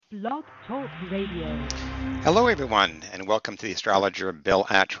Blog Talk Radio. Hello, everyone, and welcome to the Astrologer Bill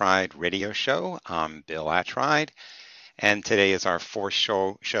Attride radio show. I'm Bill Attride, and today is our fourth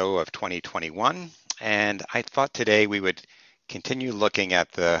show of 2021. And I thought today we would continue looking at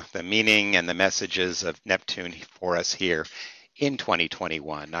the meaning and the messages of Neptune for us here in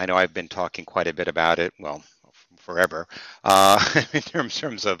 2021. I know I've been talking quite a bit about it, well, forever, in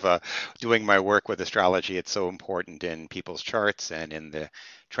terms of doing my work with astrology. It's so important in people's charts and in the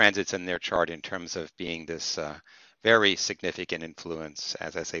transits in their chart in terms of being this very significant influence,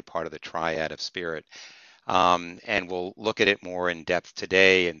 as I say, part of the triad of spirit. And we'll look at it more in depth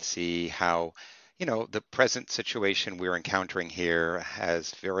today and see how, the present situation we're encountering here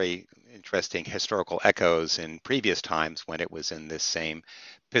has very interesting historical echoes in previous times when it was in this same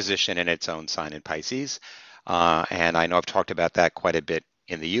position in its own sign in Pisces. And I know I've talked about that quite a bit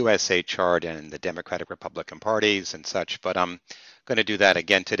in the USA chart and the Democratic Republican parties and such, but I'm going to do that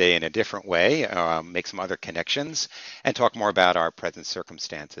again today in a different way, make some other connections, and talk more about our present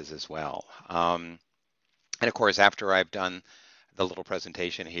circumstances as well. And of course, after I've done the little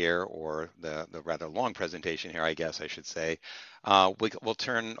presentation here, or the rather long presentation here, I guess I should say, we'll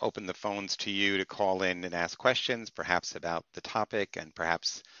open the phones to you to call in and ask questions, perhaps about the topic and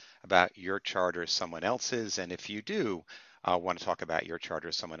perhaps about your chart or someone else's. And if you do want to talk about your chart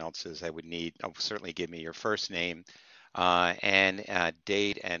or someone else's, certainly give me your first name and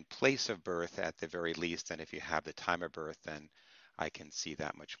date and place of birth at the very least. And if you have the time of birth, then I can see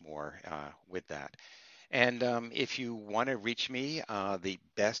that much more with that. And if you want to reach me, the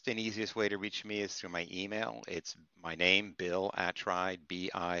best and easiest way to reach me is through my email. It's my name, Bill Attride,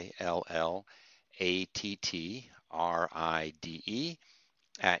 BILLATTRIDE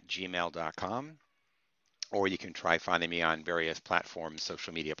 @gmail.com. Or you can try finding me on various platforms,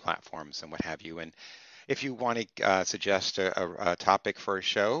 social media platforms, and what have you. And if you want to suggest a topic for a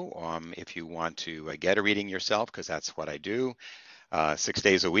show, if you want to get a reading yourself, because that's what I do. 6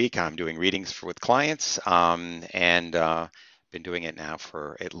 days a week, I'm doing readings with clients, and been doing it now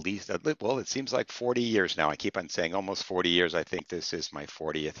for at least, well, it seems like 40 years now. I keep on saying almost 40 years. I think this is my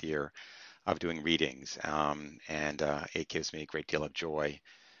 40th year of doing readings, and it gives me a great deal of joy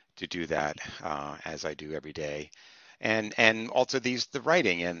to do that as I do every day. And also the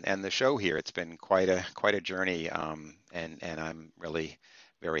writing and the show here. It's been quite a journey, and I'm really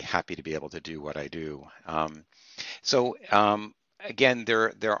very happy to be able to do what I do. So again,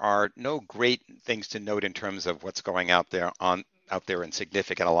 there are no great things to note in terms of what's going out there in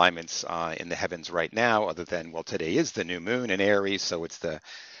significant alignments in the heavens right now, other than, well, today is the new moon in Aries, so it's the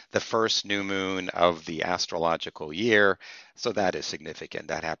first new moon of the astrological year. So that is significant.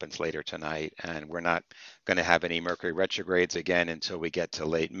 That happens later tonight, and we're not going to have any Mercury retrogrades again until we get to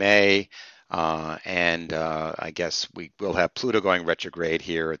late May. And I guess we will have Pluto going retrograde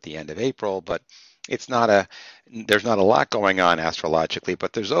here at the end of April, but there's not a lot going on astrologically,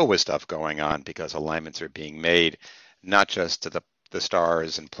 but there's always stuff going on because alignments are being made, not just to the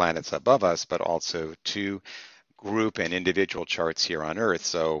stars and planets above us, but also to group and individual charts here on Earth.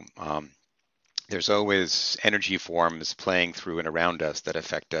 So there's always energy forms playing through and around us that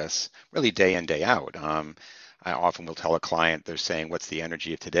affect us really day in, day out. I often will tell a client, they're saying, what's the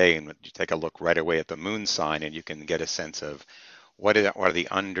energy of today? And you take a look right away at the moon sign and you can get a sense of what are the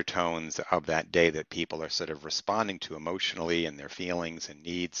undertones of that day that people are sort of responding to emotionally and their feelings and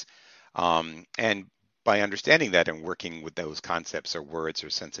needs. And by understanding that and working with those concepts or words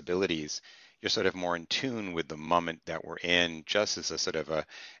or sensibilities, you're sort of more in tune with the moment that we're in, just as a sort of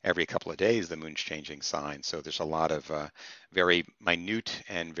every couple of days, the moon's changing sign. So there's a lot of very minute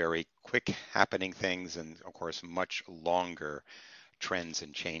and very quick happening things, and of course, much longer trends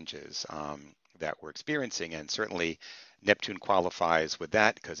and changes that we're experiencing. And certainly Neptune qualifies with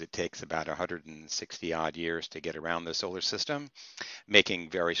that because it takes about 160 odd years to get around the solar system, making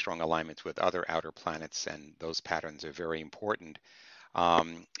very strong alignments with other outer planets, and those patterns are very important.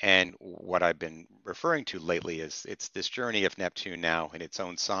 And what I've been referring to lately is it's this journey of Neptune now in its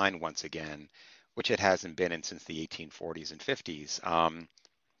own sign once again, which it hasn't been in since the 1840s and 50s.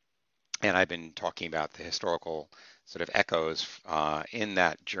 And I've been talking about the historical sort of echoes in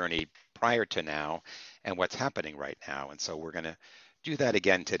that journey prior to now and what's happening right now. And so we're going to do that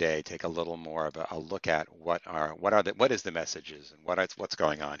again today, take a little more of a look at what is the messages and what's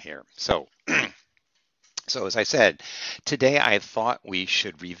going on here. So So as I said, today I thought we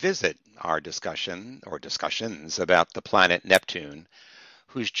should revisit our discussions about the planet Neptune,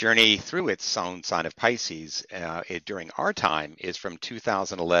 whose journey through its own sign of Pisces during our time is from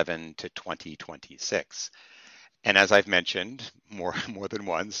 2011 to 2026. And as I've mentioned more than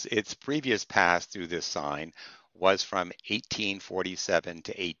once, its previous pass through this sign was from 1847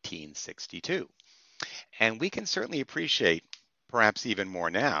 to 1862. And we can certainly appreciate, perhaps even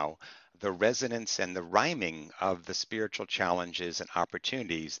more now, the resonance and the rhyming of the spiritual challenges and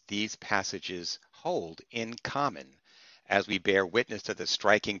opportunities these passages hold in common as we bear witness to the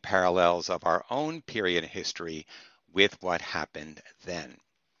striking parallels of our own period in history with what happened then.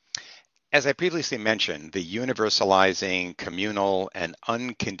 As I previously mentioned, the universalizing, communal, and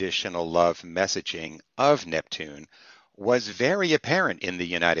unconditional love messaging of Neptune was very apparent in the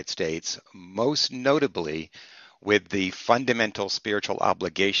United States, most notably with the fundamental spiritual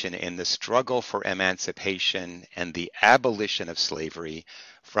obligation in the struggle for emancipation and the abolition of slavery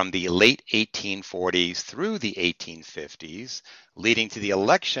from the late 1840s through the 1850s, leading to the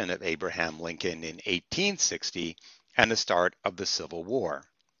election of Abraham Lincoln in 1860 and the start of the Civil War.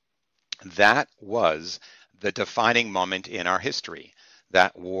 That was the defining moment in our history.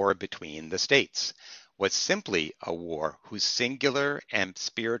 That war between the states was simply a war whose singular and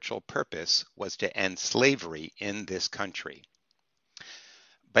spiritual purpose was to end slavery in this country.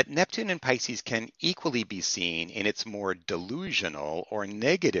 But Neptune in Pisces can equally be seen in its more delusional or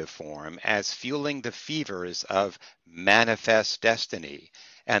negative form as fueling the fevers of manifest destiny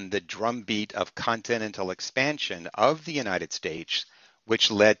and the drumbeat of continental expansion of the United States, which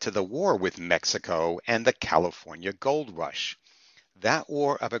led to the war with Mexico and the California gold rush. That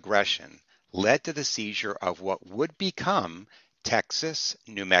war of aggression led to the seizure of what would become Texas,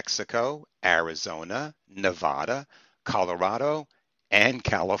 New Mexico, Arizona, Nevada, Colorado, and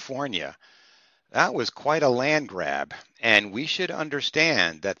California. That was quite a land grab, and we should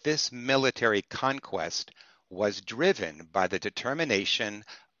understand that this military conquest was driven by the determination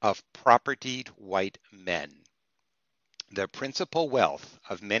of propertied white men. The principal wealth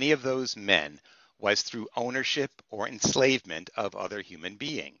of many of those men was through ownership or enslavement of other human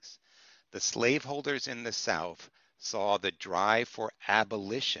beings. The slaveholders in the South saw the drive for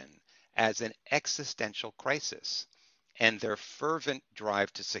abolition as an existential crisis, and their fervent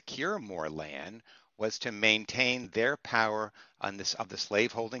drive to secure more land was to maintain their power of the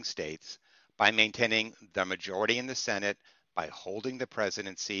slaveholding states by maintaining the majority in the Senate, by holding the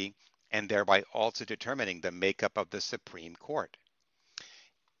presidency, and thereby also determining the makeup of the Supreme Court.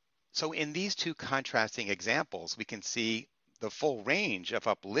 So in these two contrasting examples, we can see the full range of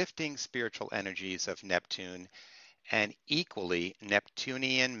uplifting spiritual energies of Neptune and equally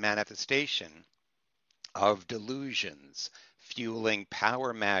Neptunian manifestation of delusions, fueling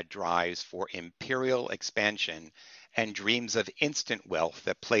power-mad drives for imperial expansion and dreams of instant wealth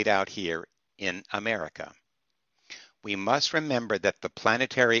that played out here in America. We must remember that the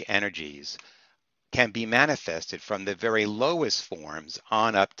planetary energies can be manifested from the very lowest forms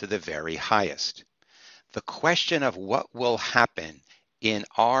on up to the very highest. The question of what will happen in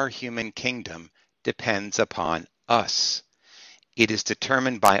our human kingdom depends upon us. It is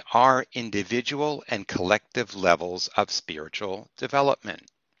determined by our individual and collective levels of spiritual development.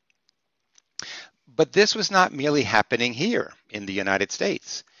 But this was not merely happening here in the United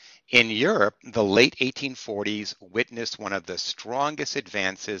States. In Europe, the late 1840s witnessed one of the strongest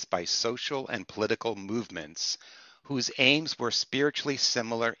advances by social and political movements whose aims were spiritually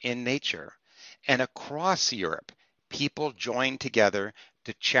similar in nature. And across Europe, people joined together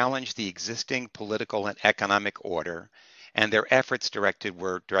to challenge the existing political and economic order, and their efforts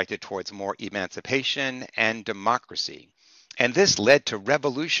were directed towards more emancipation and democracy. And this led to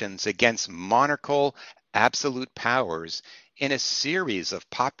revolutions against monarchical absolute powers in a series of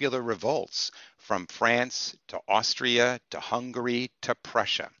popular revolts from France to Austria to Hungary to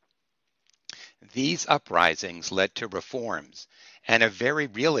Prussia. These uprisings led to reforms and a very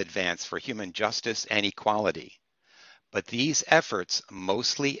real advance for human justice and equality. But these efforts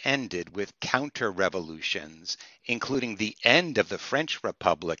mostly ended with counter-revolutions, including the end of the French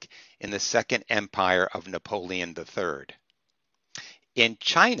Republic in the Second Empire of Napoleon III. In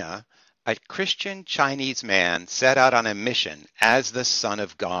China, a Christian Chinese man set out on a mission as the Son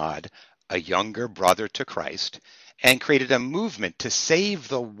of God, a younger brother to Christ, and created a movement to save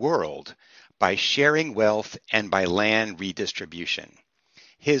the world by sharing wealth and by land redistribution.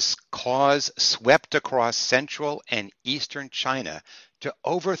 His cause swept across central and eastern China to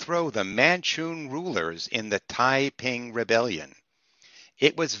overthrow the Manchun rulers in the Taiping Rebellion.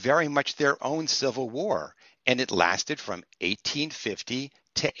 It was very much their own civil war, and it lasted from 1850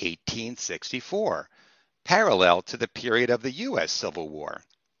 to 1864, parallel to the period of the U.S. Civil War.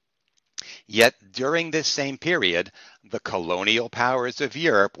 Yet during this same period, the colonial powers of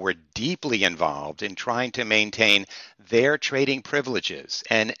Europe were deeply involved in trying to maintain their trading privileges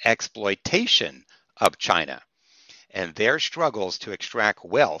and exploitation of China. and their struggles to extract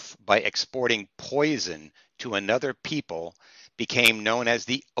wealth by exporting poison to another people became known as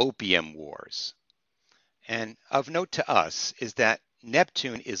the Opium Wars. And of note to us is that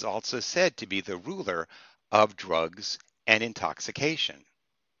Neptune is also said to be the ruler of drugs and intoxication.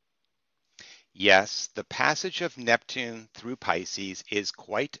 Yes, the passage of Neptune through Pisces is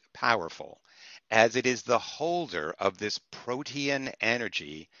quite powerful, as it is the holder of this protean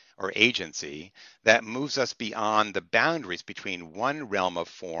energy or agency that moves us beyond the boundaries between one realm of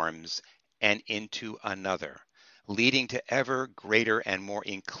forms and into another, leading to ever greater and more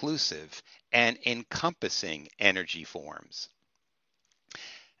inclusive and encompassing energy forms.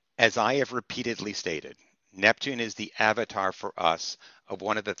 As I have repeatedly stated, Neptune is the avatar for us of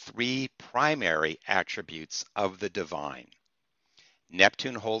one of the three primary attributes of the divine.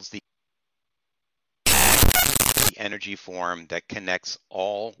 Neptune holds the energy form that connects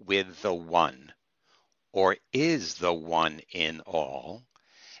all with the one, or is the one in all,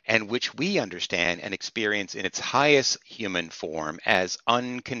 and which we understand and experience in its highest human form as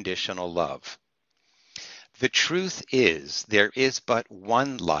unconditional love. The truth is, there is but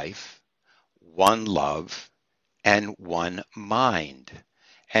one life, one love, and one mind.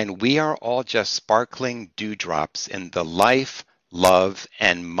 And we are all just sparkling dewdrops in the life, love,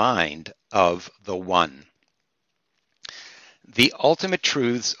 and mind of the one. The ultimate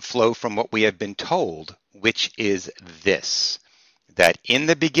truths flow from what we have been told, which is this, that in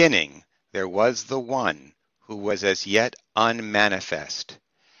the beginning there was the one who was as yet unmanifest,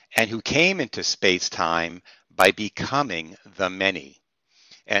 and who came into space-time by becoming the many.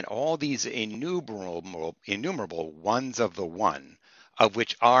 And all these innumerable ones of the one, of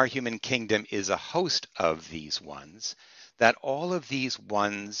which our human kingdom is a host of these ones, that all of these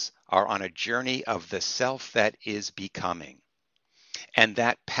ones are on a journey of the self that is becoming. And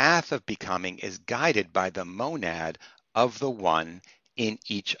that path of becoming is guided by the monad of the one in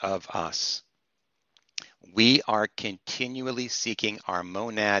each of us. We are continually seeking our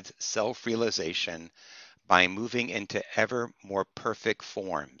monad's self-realization by moving into ever more perfect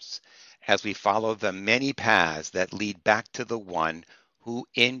forms as we follow the many paths that lead back to the one who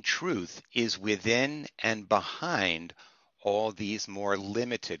in truth is within and behind all these more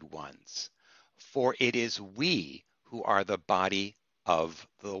limited ones. For it is we who are the body of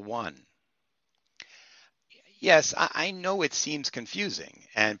the one. Yes, I know it seems confusing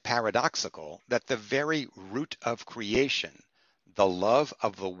and paradoxical that the very root of creation, the love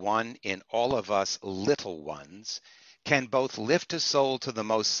of the one in all of us little ones, can both lift a soul to the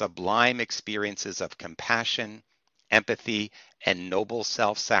most sublime experiences of compassion, empathy, and noble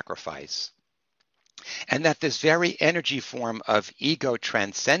self-sacrifice, and that this very energy form of ego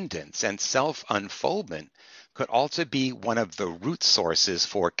transcendence and self-unfoldment could also be one of the root sources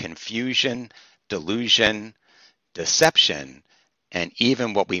for confusion, delusion, deception, and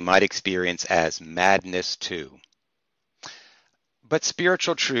even what we might experience as madness too. But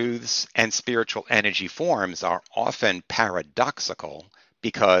spiritual truths and spiritual energy forms are often paradoxical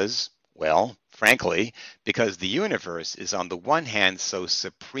because, well, frankly, because the universe is on the one hand so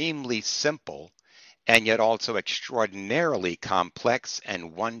supremely simple and yet also extraordinarily complex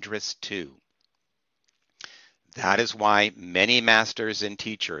and wondrous too. That is why many masters and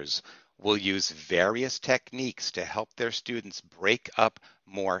teachers will use various techniques to help their students break up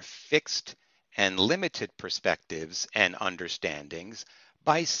more fixed and limited perspectives and understandings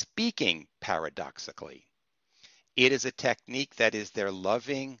by speaking paradoxically. It is a technique that is their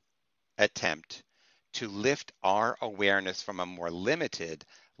loving attempt to lift our awareness from a more limited,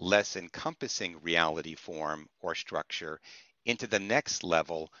 less encompassing reality form or structure into the next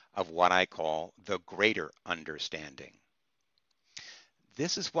level of what I call the greater understanding.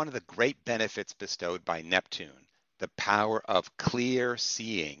 This is one of the great benefits bestowed by Neptune, the power of clear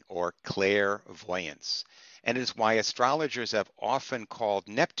seeing or clairvoyance, and it is why astrologers have often called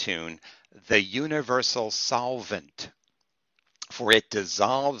Neptune the universal solvent, for it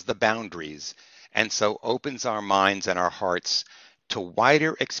dissolves the boundaries and so opens our minds and our hearts to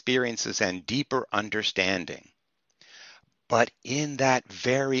wider experiences and deeper understanding. But in that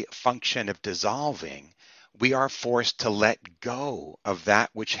very function of dissolving, we are forced to let go of that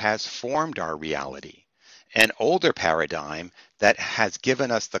which has formed our reality, an older paradigm that has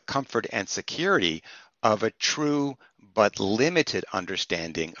given us the comfort and security of a true but limited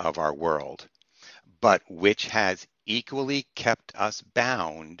understanding of our world, but which has equally kept us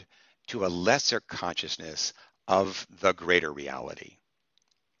bound to a lesser consciousness of the greater reality.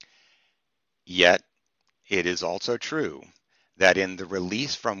 Yet, it is also true that in the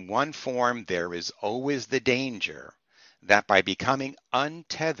release from one form there is always the danger that by becoming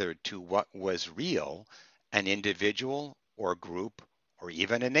untethered to what was real An individual or group or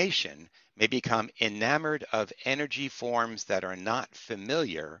even a nation may become enamored of energy forms that are not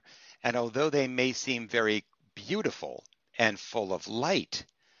familiar, and although they may seem very beautiful and full of light,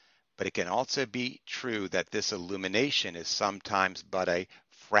 but it can also be true that this illumination is sometimes but a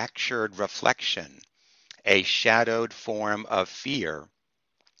fractured reflection, a shadowed form of fear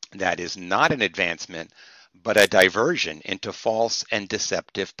that is not an advancement, but a diversion into false and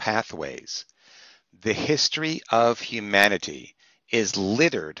deceptive pathways. The history of humanity is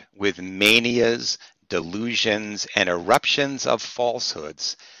littered with manias, delusions, and eruptions of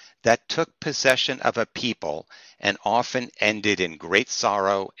falsehoods that took possession of a people and often ended in great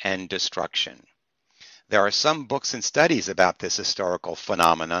sorrow and destruction. There are some books and studies about this historical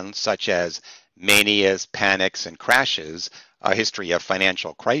phenomenon, such as Manias, Panics, and Crashes, A History of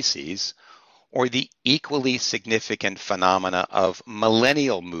Financial Crises, or the equally significant phenomena of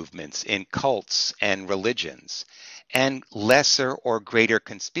millennial movements in cults and religions, and lesser or greater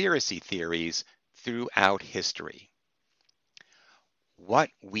conspiracy theories throughout history. What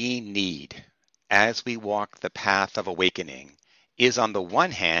we need as we walk the path of awakening is, on the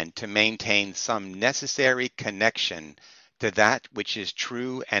one hand, to maintain some necessary connection to that which is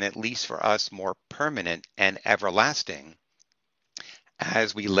true and, at least for us, more permanent and everlasting,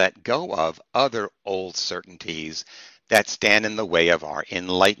 as we let go of other old certainties that stand in the way of our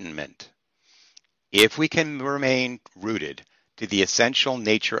enlightenment. If we can remain rooted to the essential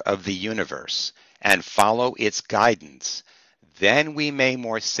nature of the universe and follow its guidance, then we may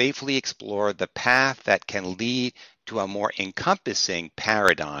more safely explore the path that can lead to a more encompassing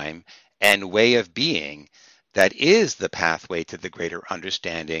paradigm and way of being that is the pathway to the greater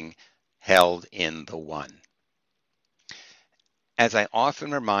understanding held in the One. As I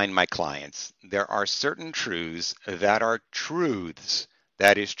often remind my clients, there are certain truths that are truths,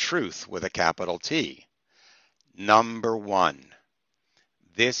 that is truth with a capital T. Number one,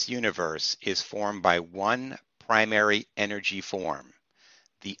 this universe is formed by one primary energy form,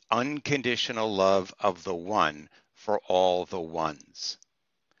 the unconditional love of the One for all the ones.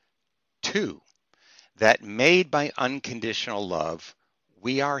 Two, that made by unconditional love,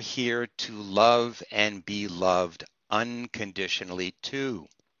 we are here to love and be loved unconditionally too.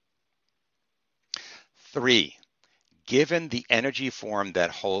 Three, given the energy form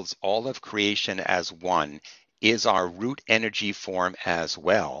that holds all of creation as one is our root energy form as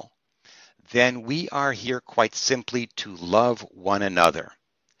well, then we are here quite simply to love one another.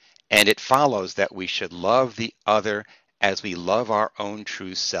 And it follows that we should love the other as we love our own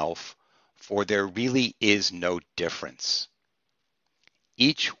true self, for there really is no difference.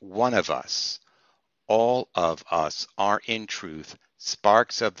 Each one of us, all of us, are in truth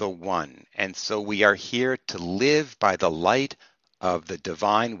sparks of the One, and so we are here to live by the light of the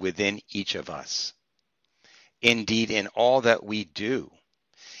divine within each of us. Indeed, in all that we do,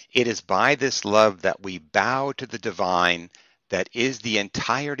 it is by this love that we bow to the divine that is the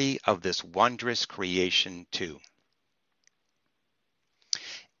entirety of this wondrous creation too.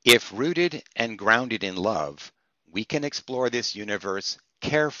 If rooted and grounded in love, we can explore this universe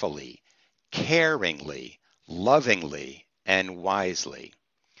carefully, caringly, lovingly, and wisely.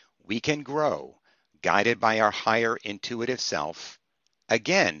 We can grow, guided by our higher intuitive self,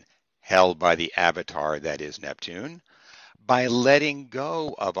 again, held by the avatar that is Neptune, by letting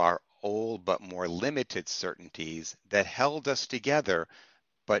go of our old but more limited certainties that held us together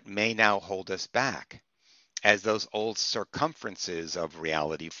but may now hold us back, as those old circumferences of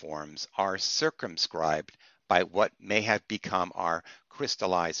reality forms are circumscribed by what may have become our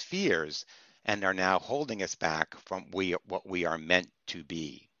crystallized fears and are now holding us back from what we are meant to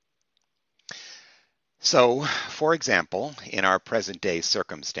be. So, for example, in our present day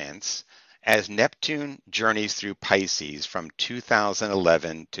circumstance, as Neptune journeys through Pisces from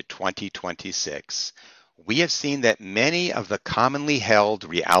 2011 to 2026, we have seen that many of the commonly held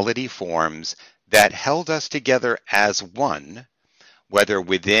reality forms that held us together as one, whether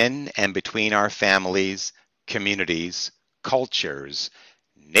within and between our families, communities, cultures,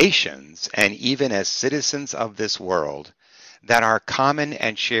 nations, and even as citizens of this world, that our common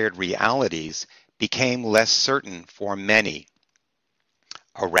and shared realities became less certain for many.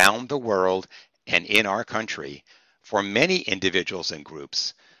 Around the world and in our country, for many individuals and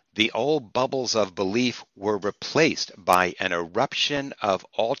groups, the old bubbles of belief were replaced by an eruption of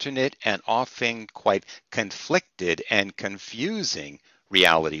alternate and often quite conflicted and confusing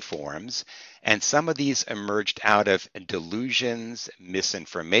reality forms, and some of these emerged out of delusions,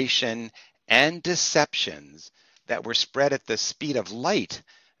 misinformation, and deceptions that were spread at the speed of light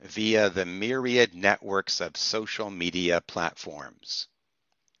via the myriad networks of social media platforms.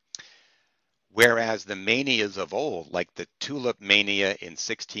 Whereas the manias of old, like the tulip mania in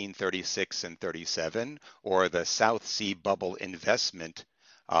 1636 and 37, or the South Sea bubble investment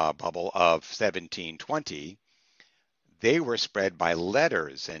bubble of 1720, they were spread by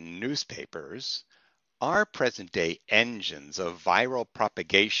letters and newspapers. Our present day engines of viral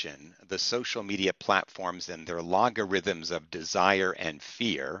propagation, the social media platforms and their logarithms of desire and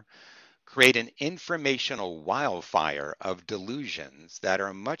fear, create an informational wildfire of delusions that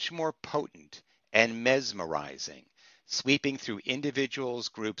are much more potent and mesmerizing, sweeping through individuals,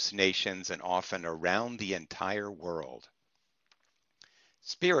 groups, nations, and often around the entire world.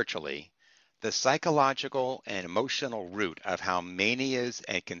 Spiritually, the psychological and emotional root of how manias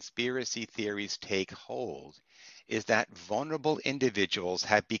and conspiracy theories take hold is that vulnerable individuals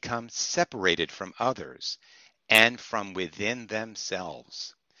have become separated from others and from within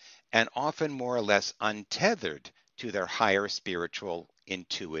themselves, and often more or less untethered to their higher spiritual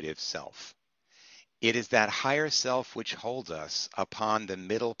intuitive self. It is that higher self which holds us upon the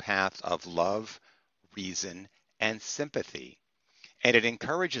middle path of love, reason, and sympathy, and it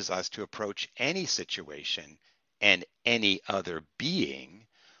encourages us to approach any situation and any other being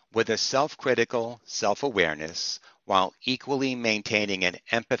with a self-critical self-awareness while equally maintaining an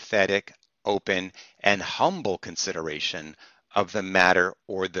empathetic, open, and humble consideration of the matter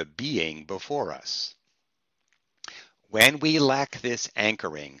or the being before us. When we lack this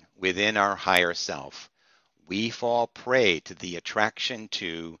anchoring within our higher self, we fall prey to the attraction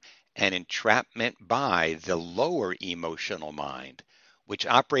to and entrapment by the lower emotional mind, which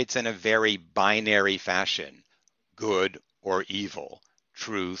operates in a very binary fashion: good or evil,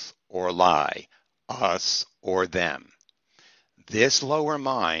 truth or lie, us or them. This lower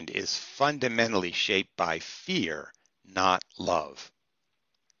mind is fundamentally shaped by fear, not love.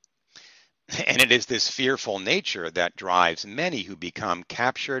 And it is this fearful nature that drives many who become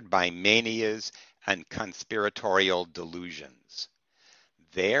captured by manias and conspiratorial delusions.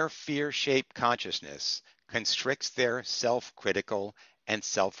 Their fear-shaped consciousness constricts their self-critical and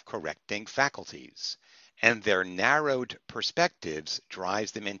self-correcting faculties, and their narrowed perspectives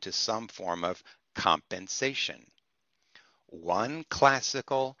drives them into some form of compensation. One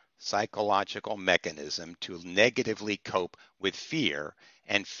classical psychological mechanism to negatively cope with fear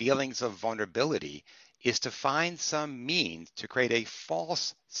and feelings of vulnerability is to find some means to create a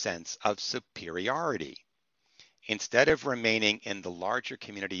false sense of superiority. Instead of remaining in the larger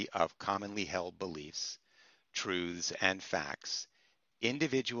community of commonly held beliefs, truths, and facts,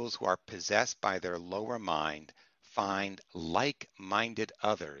 individuals who are possessed by their lower mind find like-minded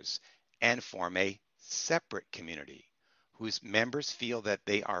others and form a separate community whose members feel that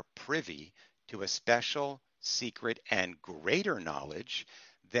they are privy to a special, secret, and greater knowledge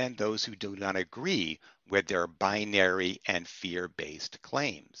than those who do not agree with their binary and fear-based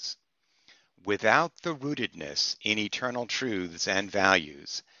claims. Without the rootedness in eternal truths and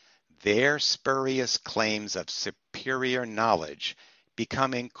values, their spurious claims of superior knowledge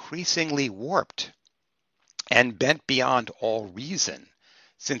become increasingly warped and bent beyond all reason,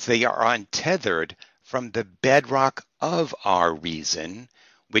 since they are untethered from the bedrock of our reason,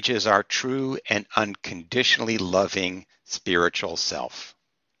 which is our true and unconditionally loving spiritual self.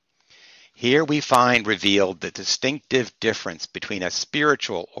 Here we find revealed the distinctive difference between a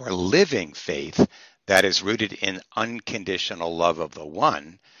spiritual or living faith that is rooted in unconditional love of the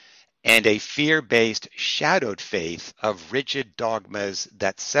One, and a fear-based shadowed faith of rigid dogmas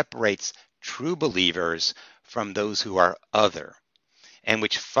that separates true believers from those who are other, and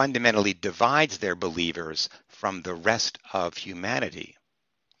which fundamentally divides their believers from the rest of humanity.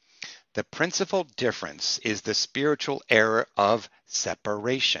 The principal difference is the spiritual error of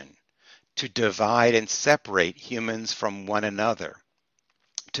separation, to divide and separate humans from one another,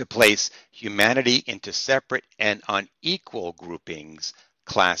 to place humanity into separate and unequal groupings,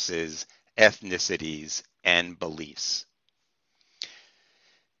 classes, ethnicities, and beliefs.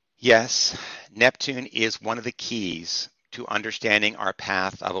 Yes, Neptune is one of the keys to understanding our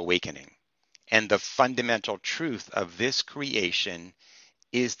path of awakening. And the fundamental truth of this creation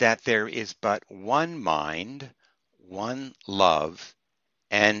is that there is but one mind, one love,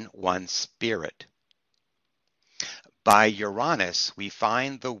 and one spirit. By Uranus, we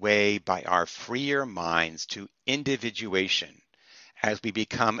find the way by our freer minds to individuation as we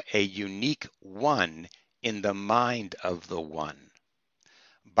become a unique one in the mind of the One.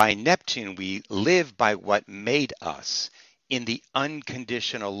 By Neptune, we live by what made us in the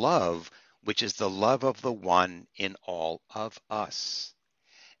unconditional love, which is the love of the One in all of us.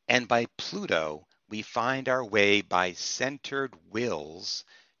 And by Pluto, we find our way by centered wills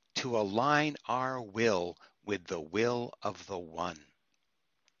to align our will with the will of the One.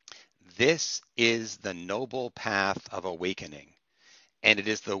 This is the noble path of awakening, and it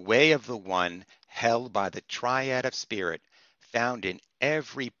is the way of the one held by the triad of spirit found in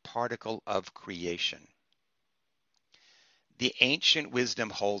every particle of creation. The ancient wisdom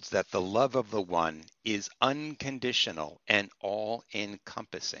holds that the love of the one is unconditional and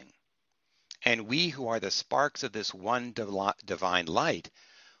all-encompassing. And we who are the sparks of this one divine light,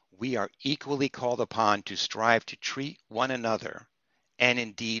 we are equally called upon to strive to treat one another, and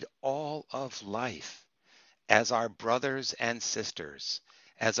indeed all of life, as our brothers and sisters,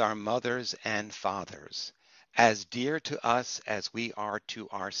 as our mothers and fathers, as dear to us as we are to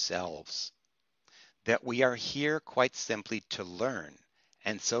ourselves. That we are here quite simply to learn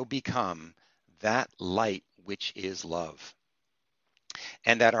and so become that light which is love.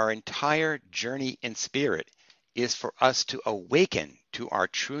 And that our entire journey in spirit is for us to awaken to our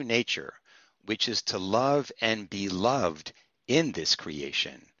true nature, which is to love and be loved in this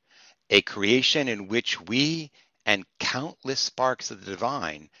creation, a creation in which we and countless sparks of the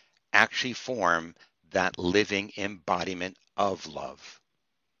divine actually form that living embodiment of love.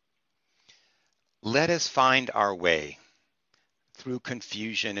 Let us find our way through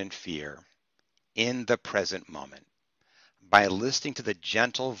confusion and fear in the present moment by listening to the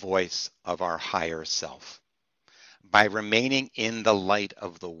gentle voice of our higher self, by remaining in the light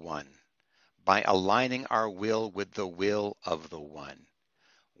of the one, by aligning our will with the will of the one.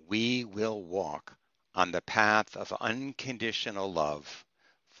 We will walk on the path of unconditional love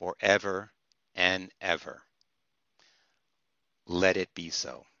forever and ever. Let it be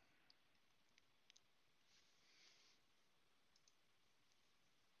so.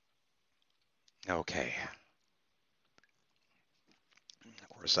 Okay. Of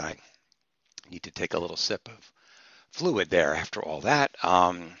course, I need to take a little sip of fluid there after all that.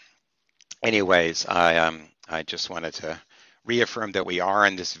 Anyways, I just wanted to reaffirm that we are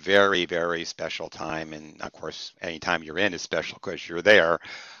in this very, very special time. And of course, any time you're in is special because you're there.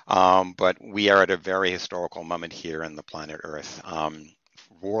 But we are at a very historical moment here on the planet Earth,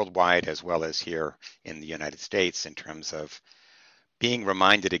 worldwide as well as here in the United States, in terms of being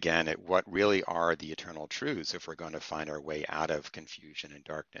reminded again at what really are the eternal truths if we're going to find our way out of confusion and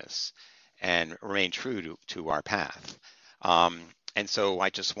darkness and remain true to our path. And so I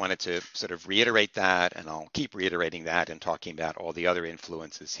just wanted to sort of reiterate that, and I'll keep reiterating that and talking about all the other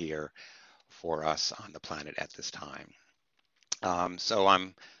influences here for us on the planet at this time. So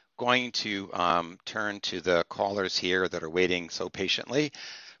I'm going to turn to the callers here that are waiting so patiently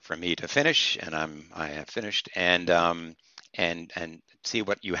for me to finish, and I have finished, and see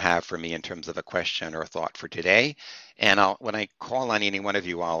what you have for me in terms of a question or thought for today. And when I call on any one of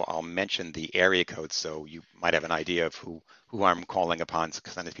you, I'll mention the area code so you might have an idea of who I'm calling upon,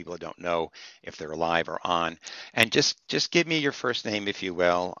 because sometimes people don't know if they're live or on. And just give me your first name, if you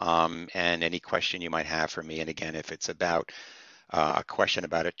will, and any question you might have for me. And again, if it's about a question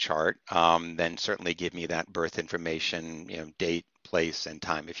about a chart, then certainly give me that birth information, date, place, and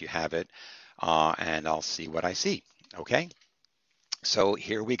time if you have it, and I'll see what I see. Okay. So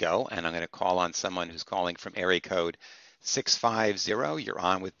here we go, and I'm going to call on someone who's calling from area code 650. You're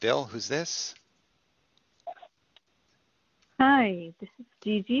on with Bill. Who's this? Hi, this is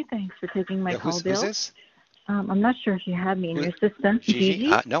Gigi. Thanks for taking my call, Bill. Who's this? I'm not sure if you have me in your system.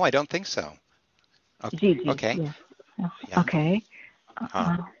 Gigi? No, I don't think so. Okay. Gigi, okay. Yes. Yeah. Okay.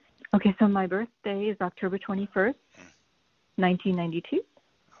 Okay, so my birthday is October 21st, 1992.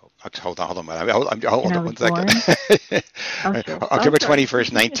 Hold on one second. Sure. October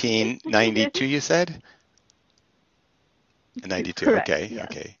 21st, 1992, you said? 92, Correct, okay, yes.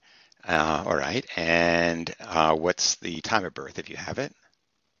 okay. All right, and what's the time of birth if you have it?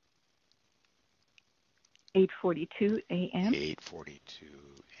 8:42 a.m. 8:42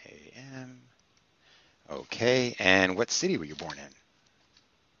 a.m. Okay, and what city were you born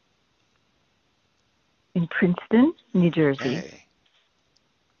in? In Princeton, New Jersey. Okay.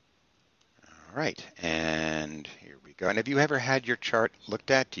 All right, and here we go. And have you ever had your chart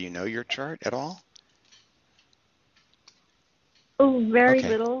looked at? Do you know your chart at all? Oh, very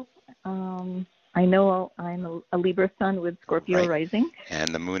little. I know I'm a Libra sun with Scorpio rising.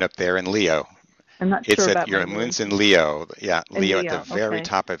 And the moon up there in Leo. I'm not sure about your moon's in Leo. Yeah, Leo at the very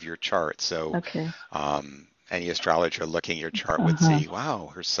top of your chart. So any astrologer looking at your chart would see,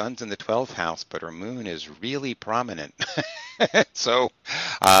 wow, her sun's in the 12th house, but her moon is really prominent. So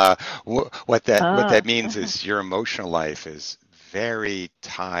what that means is your emotional life is very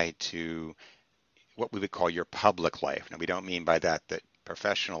tied to what we would call your public life. Now, we don't mean by that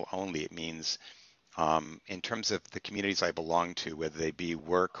professional only. It means in terms of the communities I belong to, whether they be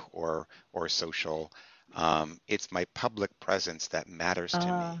work or social, it's my public presence that matters to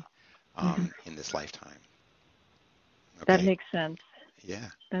me. in this lifetime. Okay. That makes sense. Yeah.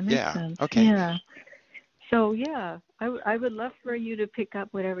 That makes sense. Okay. Yeah. So I would love for you to pick up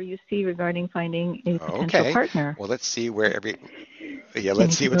whatever you see regarding finding a potential partner. Well, let's see where let's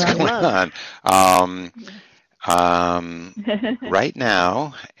Anything see what's around going love. on. Right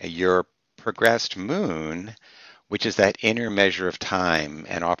now, your progressed moon, which is that inner measure of time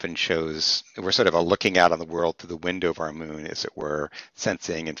and often shows we're sort of looking out on the world through the window of our moon, as it were,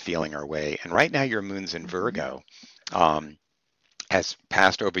 sensing and feeling our way. And right now, your moon's in Virgo. Has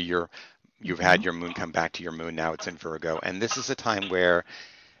passed over you've had your moon come back to your moon. Now it's in Virgo. And this is a time where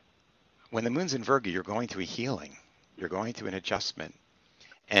when the moon's in Virgo, you're going through a healing. You're going through an adjustment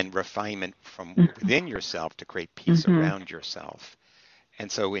and refinement from within yourself to create peace around yourself.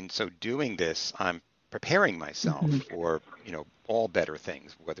 And so in so doing this, I'm preparing myself for, all better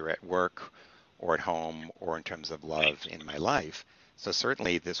things, whether at work or at home or in terms of love in my life. So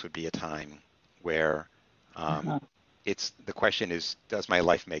certainly this would be a time where the question is, does my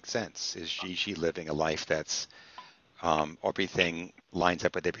life make sense? Is Gigi living a life that's everything lines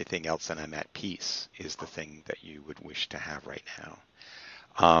up with everything else and I'm at peace is the thing that you would wish to have right now.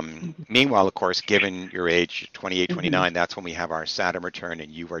 Meanwhile, of course, given your age, 28, 29, that's when we have our Saturn return, and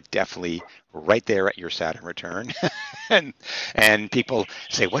you are definitely right there at your Saturn return. and people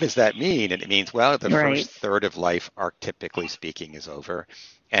say, what does that mean? And it means, well, the first third of life, archetypically speaking, is over.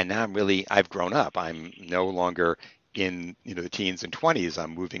 And now I've grown up. I'm no longer in the teens and 20s.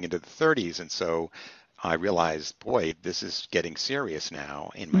 I'm moving into the 30s. And so I realized, boy, this is getting serious now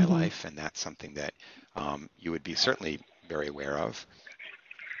in my life. And that's something that you would be certainly very aware of.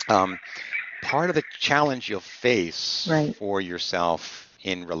 Part of the challenge you'll face for yourself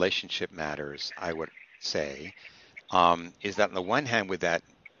in relationship matters, I would say, is that on the one hand, with that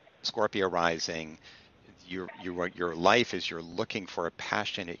Scorpio rising, your life is you're looking for a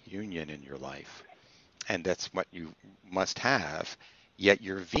passionate union in your life, and that's what you must have. Yet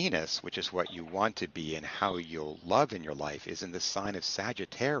your Venus, which is what you want to be and how you'll love in your life, is in the sign of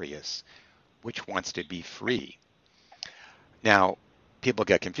Sagittarius, which wants to be free. Now, people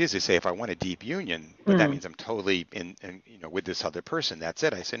get confused. They say, if I want a deep union, but that means I'm totally in with this other person. That's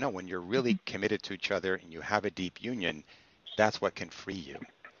it. I say, no, when you're really committed to each other and you have a deep union, that's what can free you.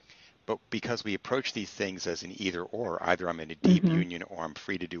 But because we approach these things as an either or, either I'm in a deep union or I'm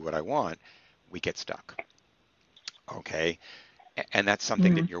free to do what I want, we get stuck. Okay. And that's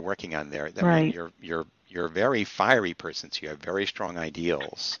something that you're working on there. I mean, you're a very fiery person, so you have very strong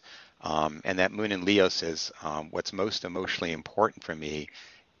ideals. And that moon in Leo says, what's most emotionally important for me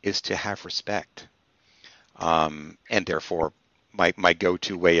is to have respect. And therefore, my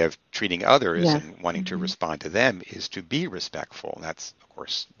go-to way of treating others and wanting to respond to them is to be respectful. And that's, of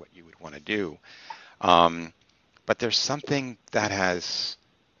course, what you would want to do. But there's something that has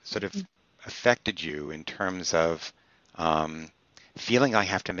sort of affected you in terms of feeling I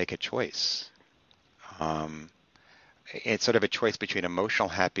have to make a choice. It's sort of a choice between emotional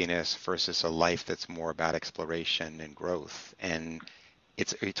happiness versus a life that's more about exploration and growth. And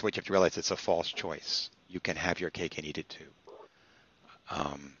it's what you have to realize, it's a false choice. You can have your cake and eat it too,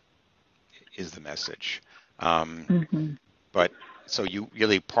 is the message. But so you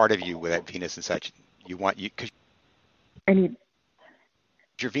really, part of you with that Venus and such, because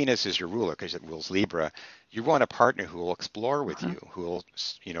your Venus is your ruler because it rules Libra. You want a partner who will explore with you, who will,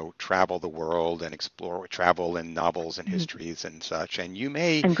 travel the world and travel in novels and histories and such. And you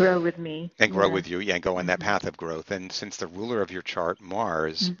may and grow with me and grow with you, and go on that path of growth. And since the ruler of your chart,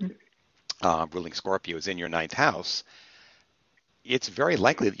 Mars, ruling Scorpio, is in your ninth house, it's very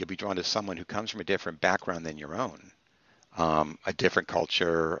likely that you'll be drawn to someone who comes from a different background than your own, a different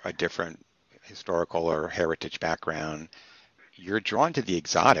culture, a different historical or heritage background. You're drawn to the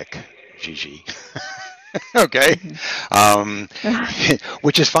exotic, Gigi. Okay.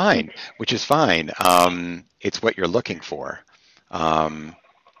 Which is fine. It's what you're looking for. But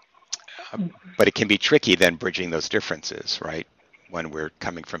it can be tricky then bridging those differences, right? When we're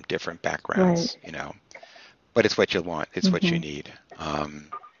coming from different backgrounds, But it's what you want. It's what you need. Do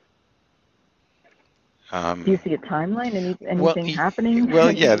you see a timeline? Anything happening?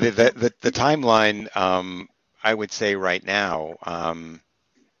 Well, yeah, the timeline, I would say right now,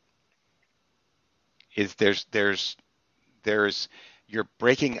 is you're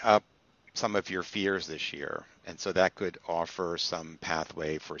breaking up some of your fears this year, and so that could offer some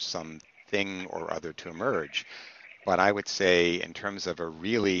pathway for something or other to emerge. But I would say in terms of a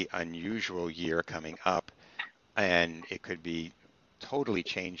really unusual year coming up, and it could be totally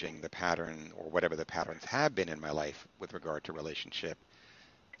changing the pattern or whatever the patterns have been in my life with regard to relationship,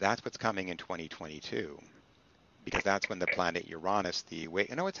 that's what's coming in 2022. because that's when the planet Uranus,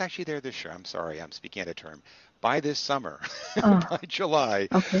 it's actually there this year. I'm sorry, I'm speaking out of term. By this summer, Oh, by July,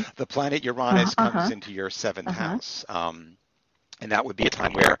 okay. the planet Uranus comes Uh-huh. into your seventh Uh-huh. house. And that would be a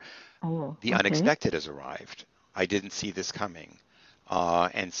time where Oh, the okay. unexpected has arrived. I didn't see this coming.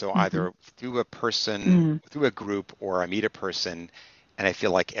 And so Mm-hmm. either through a person, Mm. through a group, or I meet a person and I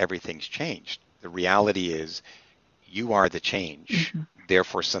feel like everything's changed. The reality is you are the change. Mm-hmm.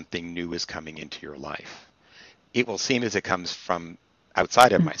 Therefore, something new is coming into your life. It will seem as it comes from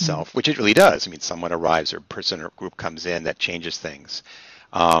outside of Mm-hmm. myself, which it really does. I mean, someone arrives or a person or group comes in that changes things.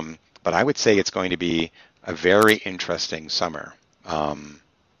 But I would say it's going to be a very interesting summer.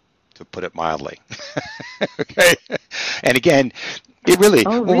 To put it mildly. Okay. And again, it really,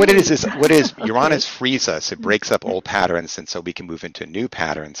 Oh, well, what it really? is Uranus Okay. frees us. It breaks up old patterns, and so we can move into new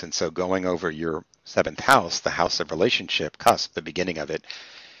patterns. And so going over your seventh house, the house of relationship, cusp, the beginning of it,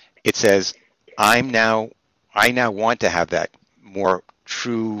 it says, I'm now, I now want to have that more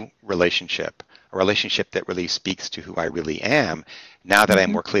true relationship, a relationship that really speaks to who I really am, now that I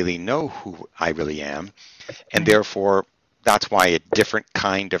Mm-hmm. more clearly know who I really am. And Right. therefore, that's why a different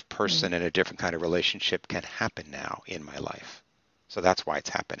kind of Right. person and a different kind of relationship can happen now in my life. So that's why it's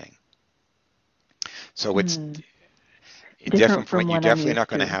happening. So it's Mm. different Different from what from you're what I'm definitely not used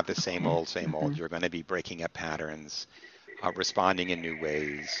going to to. have the same Okay. old, same Mm-hmm. old. You're going to be breaking up patterns, responding in new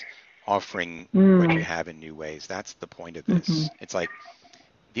ways, offering what you Mm. have in new ways. That's the point of Mm-hmm. this. It's like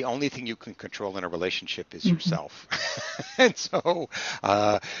the only thing you can control in a relationship is Mm-hmm. yourself. And so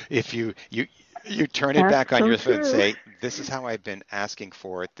if you turn it That's back on so yourself and true. say, this is how I've been asking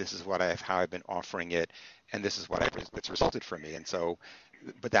for it, this is how I've been offering it, and this is it's resulted for me. And so,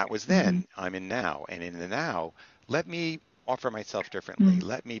 but that was Mm-hmm. then. I'm in now, and in the now, let me offer myself differently. Mm.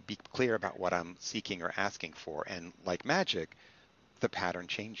 Let me be clear about what I'm seeking or asking for, and like magic, the pattern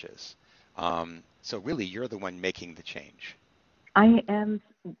changes. So really, you're the one making the change. I am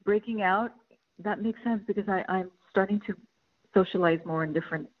breaking out. That makes sense because I'm starting to socialize more in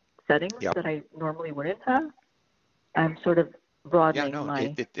different settings Yep. that I normally wouldn't have. I'm sort of Yeah, broadening no,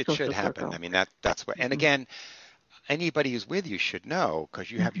 my it should social happen. I circle. mean, that's what, and Mm-hmm. again, anybody who's with you should know,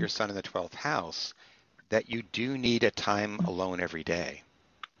 because you have Mm-hmm. your sun in the 12th house, that you do need a time alone every day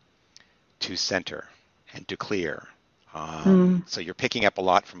to center and to clear. Mm. So you're picking up a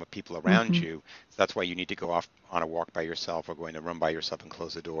lot from the people around Mm-hmm. you. So that's why you need to go off on a walk by yourself or go in a room by yourself and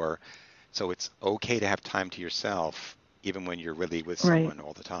close the door. So it's okay to have time to yourself, even when you're really with Right. someone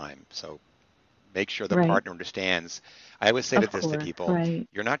all the time. So make sure the Right. partner understands. I always say Of this to course. people, Right.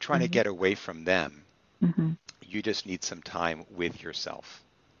 you're not trying to Right. get away from them. Mm-hmm. You just need some time with yourself.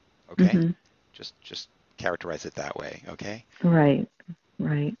 Okay? Mm-hmm. Just characterize it that way. Okay? Right.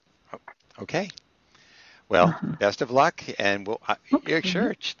 Right. Okay. Well, Uh-huh. best of luck, and we'll. Yeah, Okay.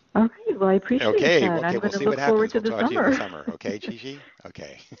 sure. All right. Well, I appreciate Okay. that. Okay. I'm We'll going to see what look forward happens. to We'll the talk to you in the summer. summer. Okay, Gigi.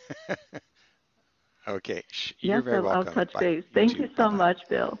 Okay. Okay. You're Yes, very I'll welcome. touch Bye. base. You Thank you too. Bye so bye. much,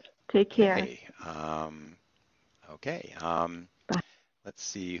 Bill. Take care. Okay. Okay. Bye. Let's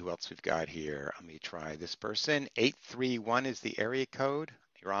see who else we've got here. Let me try this person. 831 is the area code.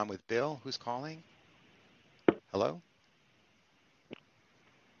 You're on with Bill. Who's calling? Hello?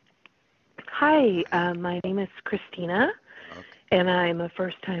 Hi, Hi. my name is Christina, Okay. and I'm a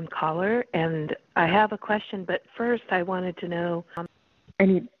first-time caller, and I have a question, but first I wanted to know.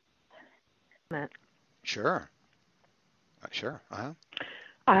 Any Sure. Sure. Uh-huh.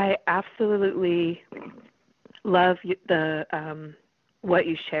 I absolutely love the what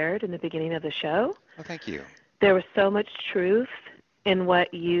you shared in the beginning of the show. Oh, thank you. There was so much truth in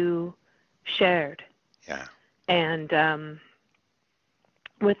what you shared, Yeah. and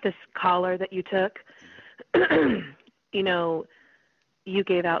with this caller that you took, you know, you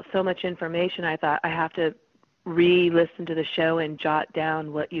gave out so much information. I thought I have to re-listen to the show and jot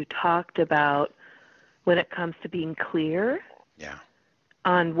down what you talked about when it comes to being clear Yeah.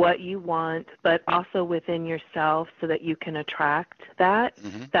 on what you want, but also within yourself so that you can attract that.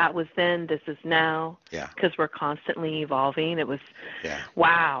 Mm-hmm. That was then, this is now, Yeah. because we're constantly evolving. It was, Yeah.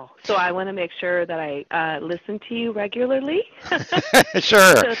 wow. So I want to make sure that I listen to you regularly.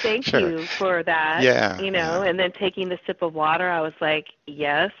 Sure. So thank Sure. you for that, Yeah. Yeah. and then taking the sip of water, I was like,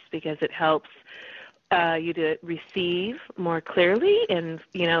 yes, because it helps you to receive more clearly and,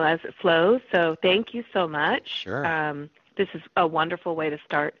 as it flows. So thank you so much. Sure. This is a wonderful way to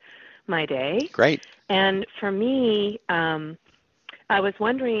start my day. Great. And for me, I was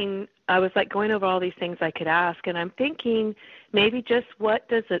wondering, I was like going over all these things I could ask, and I'm thinking maybe just what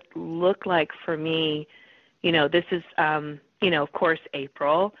does it look like for me? This is, of course,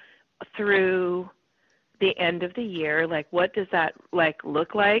 April through the end of the year. Like, what does that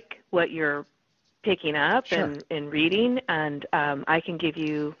look like? What your picking up Sure. and reading, and I can give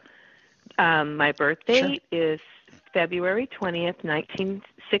you my birth date is February 20th,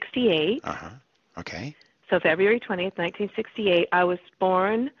 1968. Okay. So February 20th, 1968. I was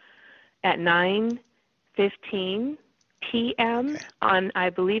born at 9:15 p.m. on, I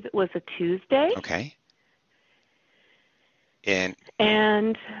believe it was a Tuesday. Okay. And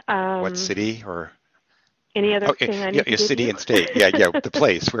what And city or? any other thing I need to give city you? and state. Yeah, the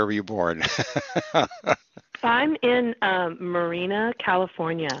place. Where were you born? I'm in Marina,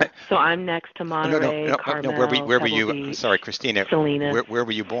 California. So I'm next to Monterey, Carmel, Where were Pebble you? Beach, Sorry, Christina. Salinas. Where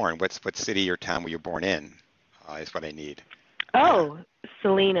were you born? What city or town were you born in? Is what I need. Oh,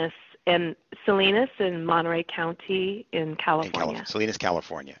 Salinas in Monterey County in California. Salinas,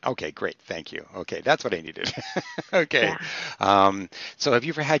 California. Okay, great. Thank you. Okay, that's what I needed. Okay. Yeah. So have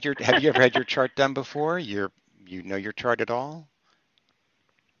you ever had your chart done before? You know your chart at all?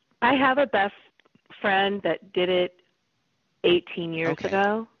 I have a best friend that did it 18 years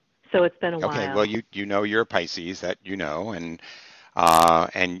ago, so it's been a while. Okay, well you know you're a Pisces, that you know,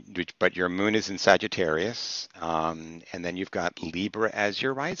 but your moon is in Sagittarius, and then you've got Libra as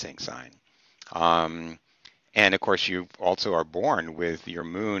your rising sign. And of course, you also are born with your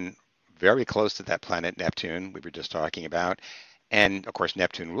moon very close to that planet Neptune we were just talking about. And of course,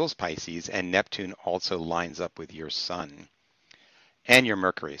 Neptune rules Pisces, and Neptune also lines up with your sun and your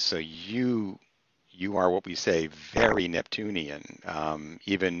Mercury. So you are what we say very Neptunian.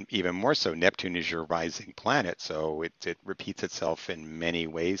 Even more so, Neptune is your rising planet, so it repeats itself in many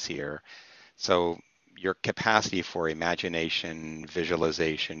ways here. So your capacity for imagination,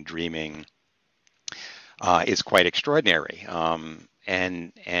 visualization, dreaming is quite extraordinary.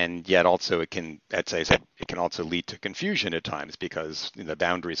 And yet also it can, as I said, it can also lead to confusion at times because the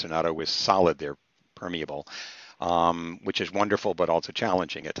boundaries are not always solid; they're permeable, which is wonderful but also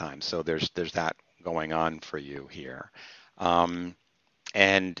challenging at times. So there's that going on for you here, and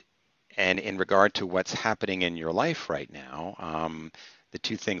in regard to what's happening in your life right now, the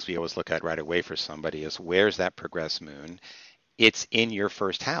two things we always look at right away for somebody is where's that progressed moon. It's in your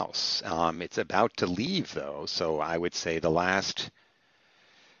first house. It's about to leave, though. So I would say the last,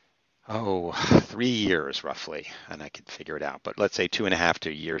 3 years roughly, and I could figure it out, but let's say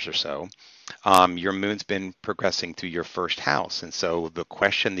 2.5 years or so, your moon's been progressing through your first house. And so the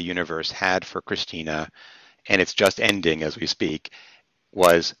question the universe had for Christina, and it's just ending as we speak,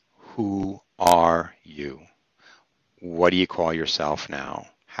 was, who are you? What do you call yourself now?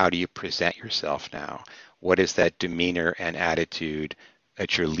 How do you present yourself now? What is that demeanor and attitude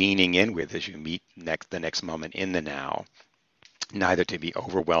that you're leaning in with as you meet the next moment in the now? Neither to be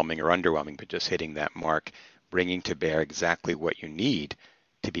overwhelming or underwhelming, but just hitting that mark, bringing to bear exactly what you need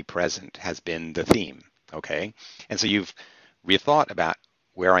to be present has been the theme, okay? And so you've rethought about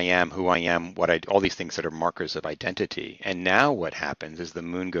where I am, who I am, all these things that are markers of identity. And now what happens is the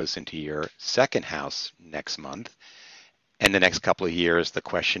moon goes into your second house next month, and the next couple of years, the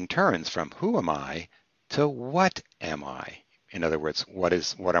question turns from who am I to what am I? In other words, what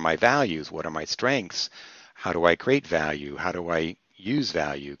are my values? What are my strengths? How do I create value? How do I use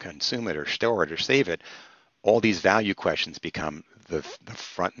value, consume it or store it or save it? All these value questions become the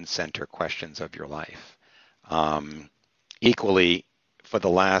front and center questions of your life. Equally, for the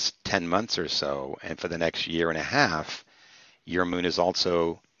last 10 months or so, and for the next year and a half, your moon is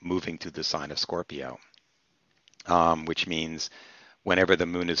also moving through the sign of Scorpio, which means whenever the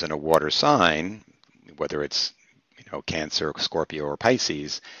moon is in a water sign, whether it's Cancer, Scorpio, or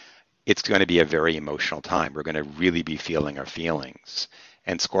Pisces, it's going to be a very emotional time. We're going to really be feeling our feelings.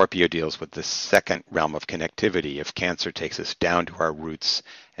 And Scorpio deals with the second realm of connectivity. If Cancer takes us down to our roots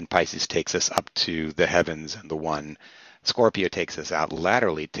and Pisces takes us up to the heavens and the one, Scorpio takes us out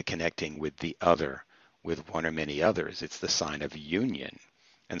laterally to connecting with the other, with one or many others. It's the sign of union.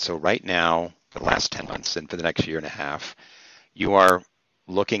 And so right now, for the last 10 months and for the next year and a half, you are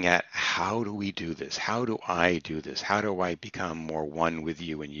looking at how do we do this? How do I do this? How do I become more one with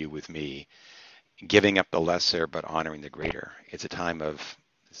you and you with me? Giving up the lesser but honoring the greater. It's a time of,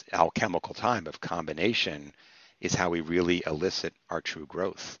 this alchemical time of combination is how we really elicit our true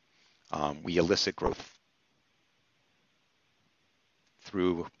growth. We elicit growth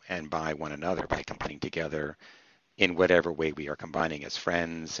through and by one another, by combining together in whatever way we are combining as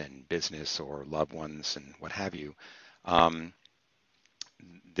friends and business or loved ones and what have you.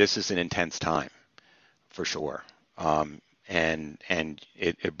 This is an intense time, for sure, and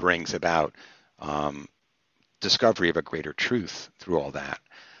it brings about discovery of a greater truth through all that.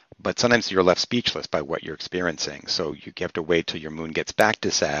 But sometimes you're left speechless by what you're experiencing, so you have to wait till your moon gets back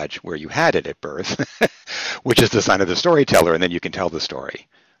to Sag, where you had it at birth, which is the sign of the storyteller, and then you can tell the story.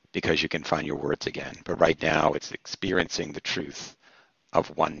 because you can find your words again. But right now, it's experiencing the truth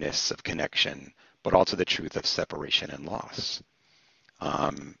of oneness, of connection, but also the truth of separation and loss.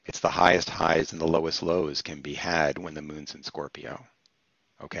 It's the highest highs and the lowest lows can be had when the moon's in Scorpio.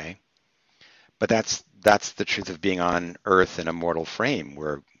 Okay? But that's the truth of being on Earth in a mortal frame.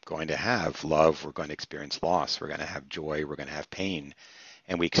 We're going to have love, we're going to experience loss, we're going to have joy, we're going to have pain.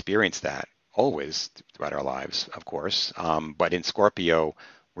 And we experience that always throughout our lives, of course. But in Scorpio,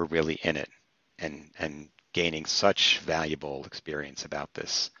 we're really in it and gaining such valuable experience about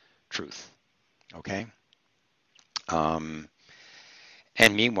this truth. Okay? And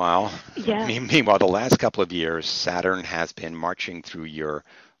meanwhile, the last couple of years, Saturn has been marching through your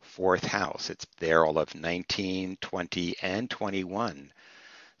fourth house. It's there all of 19, 20, and 21.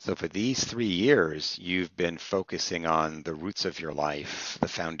 So for these 3 years, you've been focusing on the roots of your life, the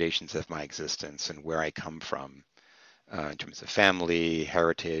foundations of my existence, and where I come from in terms of family,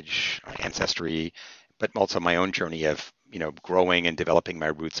 heritage, ancestry, but also my own journey of, growing and developing my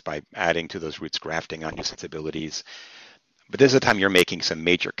roots by adding to those roots, grafting on new sensibilities. But this is a time you're making some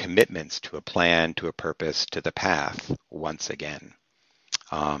major commitments to a plan, to a purpose, to the path once again.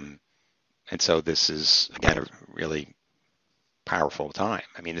 And so this is, again, a really powerful time.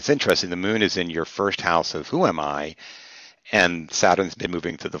 I mean, it's interesting. The moon is in your first house of who am I? And Saturn's been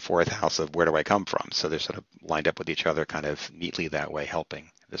moving to the fourth house of where do I come from? So they're sort of lined up with each other kind of neatly that way, helping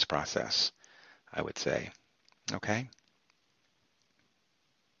this process, I would say. Okay?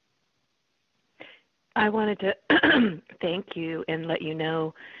 I wanted to thank you and let you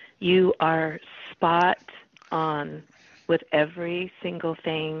know you are spot on with every single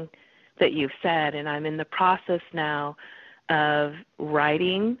thing that you've said, and I'm in the process now of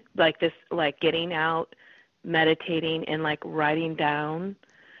writing, like getting out, meditating, and writing down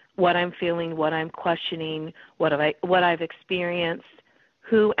what I'm feeling, what I'm questioning, what I've experienced.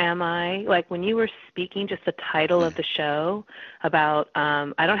 Who am I? Like when you were speaking, just the title of the show about,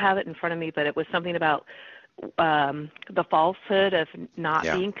 I don't have it in front of me, but it was something about the falsehood of not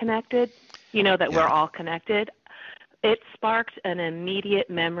being connected, that we're all connected. It sparked an immediate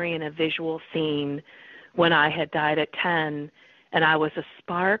memory and a visual scene when I had died at 10, and I was a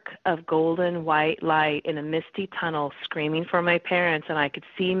spark of golden white light in a misty tunnel screaming for my parents, and I could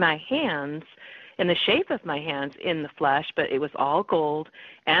see my hands in the shape of my hands in the flesh, but it was all gold,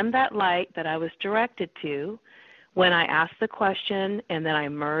 and that light that I was directed to when I asked the question, and then I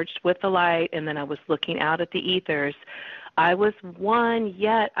merged with the light, and then I was looking out at the ethers. I was one,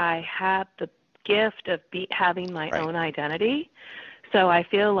 yet I had the gift of having my own identity. So I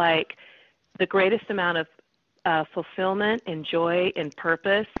feel like the greatest amount of fulfillment and joy and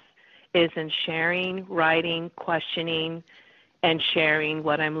purpose is in sharing, writing, questioning, and sharing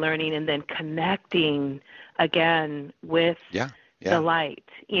what I'm learning, and then connecting again with the light,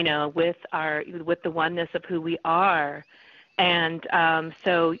 with the oneness of who we are. And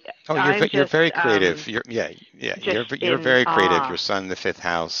so you're very creative. You're very creative. Your sun in the fifth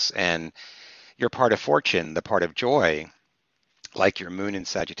house, and you're part of fortune, the part of joy, like your moon in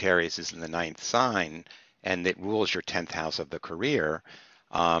Sagittarius is in the ninth sign, and it rules your 10th house of the career.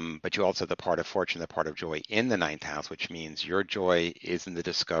 But you also have the part of fortune, the part of joy in the ninth house, which means your joy is in the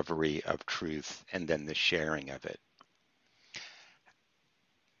discovery of truth and then the sharing of it.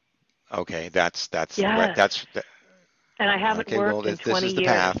 Okay, that's and I haven't worked in 20 years. This is the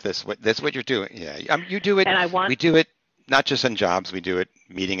path. This is what you're doing. Yeah, you do it. We do it not just in jobs. We do it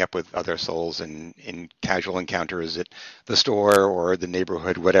meeting up with other souls and in casual encounters at the store or the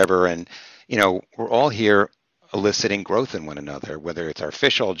neighborhood, whatever. And we're all here eliciting growth in one another, whether it's our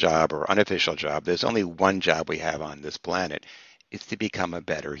official job or unofficial job. There's only one job we have on this planet. It's to become a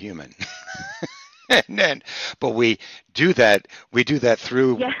better human. But we do that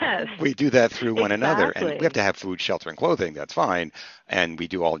through one another, and we have to have food, shelter, and clothing. That's fine, and we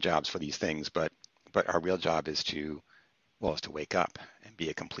do all jobs for these things. But our real job is to wake up and be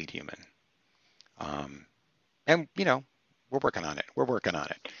a complete human. And we're working on it.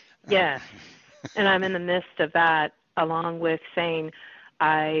 Yes, and I'm in the midst of that, along with saying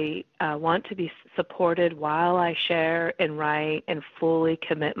I want to be supported while I share and write and fully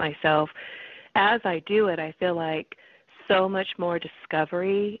commit myself. As I do it, I feel like so much more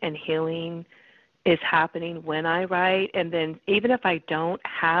discovery and healing is happening when I write. And then even if I don't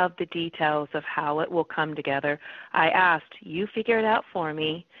have the details of how it will come together, I asked, you figure it out for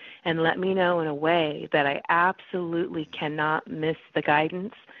me and let me know in a way that I absolutely cannot miss the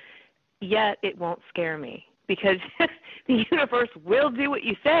guidance, yet it won't scare me because the universe will do what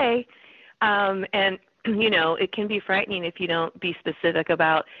you say. And it can be frightening if you don't be specific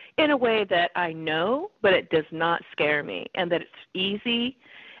about in a way that I know, but it does not scare me, and that it's easy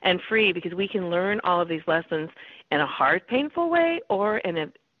and free, because we can learn all of these lessons in a hard, painful way or in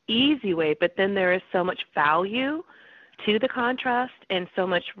an easy way, but then there is so much value to the contrast and so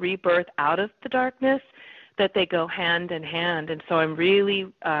much rebirth out of the darkness that they go hand in hand. And so I'm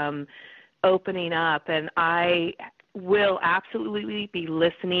really opening up, and I will absolutely be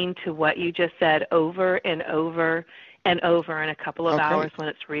listening to what you just said over and over and over in a couple of hours when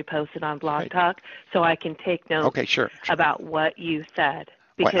it's reposted on Blog Talk, so I can take notes about what you said.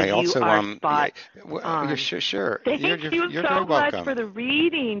 Because you are spot on. Sure. Thank you so much for the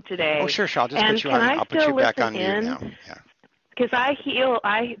reading today. Oh, sure. I'll just put you on. I'll put you back on mute now. Yeah. Because I heal.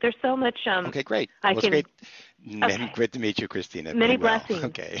 There's so much. Okay, great. Great. Great to meet you, Christina. Many blessings.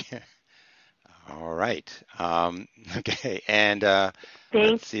 Okay. All right. Okay. And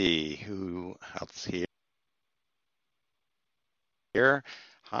let's see who else here.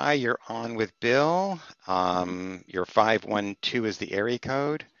 Hi, you're on with Bill. Your 512 is the area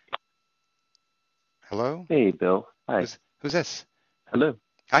code. Hello? Hey, Bill. Hi. Who's this? Hello.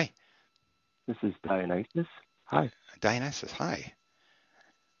 Hi. This is Dionysus. Hi. Dionysus, hi.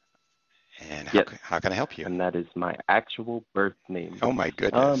 And yes. How can I help you? And that is my actual birth name. Oh, my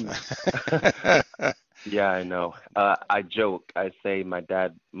goodness. Yeah, I know. I joke. I say my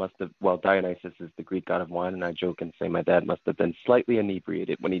dad must have, Dionysus is the Greek god of wine, and I joke and say my dad must have been slightly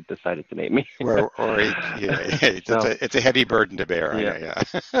inebriated when he decided to name me. It's a heavy burden to bear. Yeah.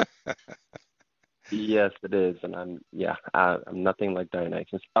 Yes, it is, and I'm nothing like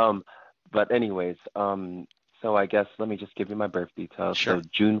Dionysus. But anyways, so I guess let me just give you my birth details. Sure. So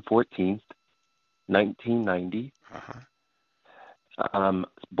June 14th, 1990.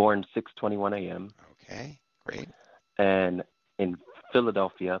 Born 6:21 a.m. Okay, great. And in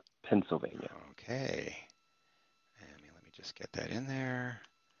Philadelphia, Pennsylvania. Okay. Let me just get that in there.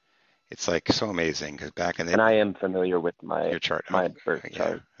 It's like so amazing because back in the... And I am familiar with your chart. My birth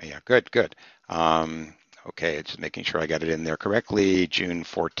chart. Yeah, good. Okay, just making sure I got it in there correctly. June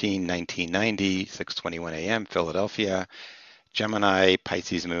 14, 1990, 6:21 a.m., Philadelphia, Gemini,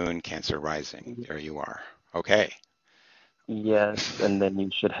 Pisces moon, Cancer rising. There you are. Okay. Yes, and then you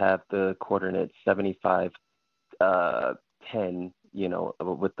should have the coordinates 75, 10,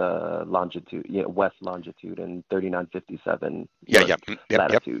 with the longitude, west longitude, and 3957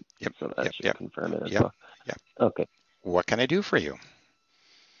 latitude. Yep. So that should confirm it as well. Yep. Okay. What can I do for you?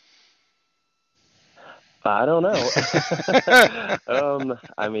 I don't know.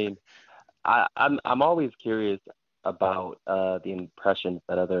 I'm always curious about the impressions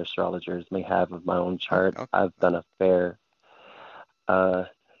that other astrologers may have of my own chart. Okay. I've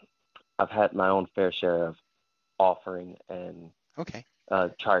had my own fair share of offering and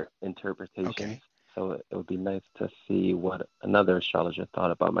chart interpretations. Okay. So it would be nice to see what another astrologer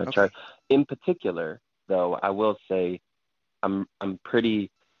thought about my chart. In particular, though, I will say I'm pretty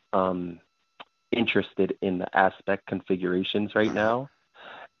interested in the aspect configurations right now.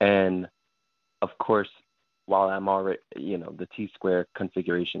 And of course, while I'm already, the T-square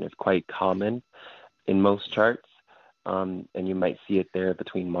configuration is quite common in most charts, and you might see it there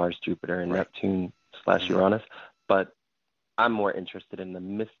between Mars, Jupiter, and Neptune / Uranus. But I'm more interested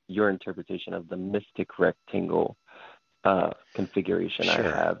in your interpretation of the mystic rectangle configuration I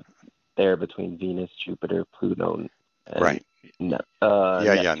have there between Venus, Jupiter, Pluto, and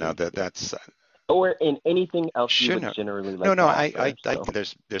that's or in anything else you would generally like. I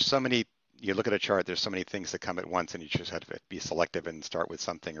there's so many. You look at a chart, there's so many things that come at once, and you just have to be selective and start with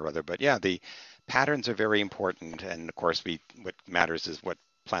something or other. But yeah, the patterns are very important, and of course, what matters is what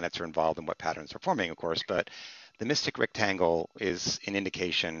planets are involved and what patterns are forming, of course. But the mystic rectangle is an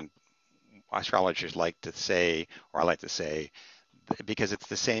indication. Astrologers like to say, or I like to say, because it's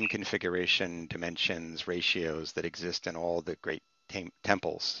the same configuration, dimensions, ratios that exist in all the great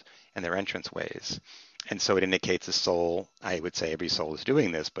temples and their entranceways. And so it indicates a soul. I would say every soul is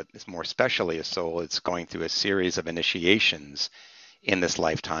doing this, but it's more especially a soul. It's going through a series of initiations in this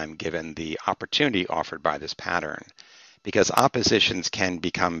lifetime, given the opportunity offered by this pattern. Because oppositions can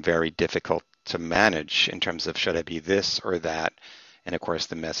become very difficult to manage in terms of should I be this or that. And of course,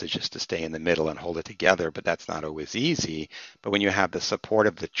 the message is to stay in the middle and hold it together, but that's not always easy. But when you have the support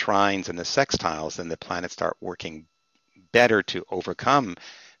of the trines and the sextiles, then the planets start working better to overcome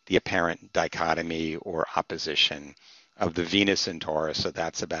the apparent dichotomy or opposition of the Venus in Taurus. So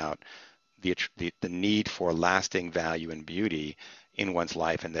that's about the need for lasting value and beauty in one's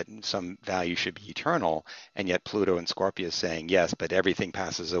life and that some value should be eternal, and yet Pluto and Scorpio is saying yes, but everything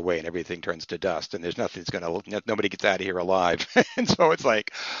passes away and everything turns to dust, and there's nothing's nobody gets out of here alive. And so it's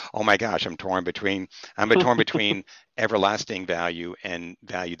like, oh my gosh, I'm torn between everlasting value and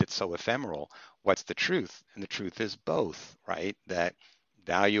value that's so ephemeral. What's the truth? And the truth is both, right? That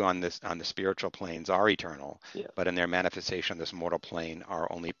value on the spiritual planes are eternal, but in their manifestation on this mortal plane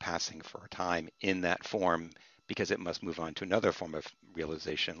are only passing for a time in that form, because it must move on to another form of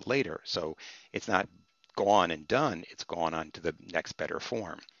realization later. So it's not gone and done, it's gone on to the next better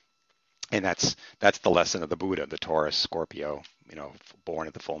form. And that's the lesson of the Buddha, the Taurus Scorpio, born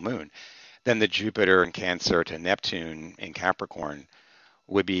at the full moon. Then the Jupiter in Cancer to Neptune in Capricorn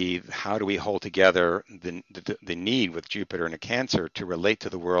would be, how do we hold together the need with Jupiter and a Cancer to relate to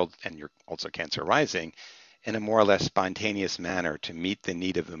the world, and you're also Cancer rising, in a more or less spontaneous manner to meet the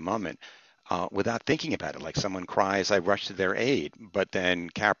need of the moment, without thinking about it. Like someone cries, I rush to their aid, but then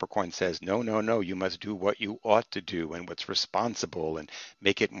Capricorn says, no, no, no, you must do what you ought to do and what's responsible, and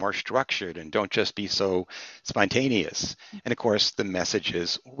make it more structured, and don't just be so spontaneous. And of course, the message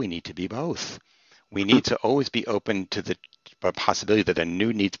is we need to be both. We need to always be open to the possibility that a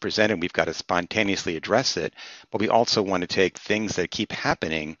new need's presented. We've got to spontaneously address it, but we also want to take things that keep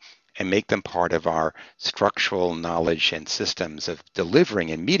happening and make them part of our structural knowledge and systems of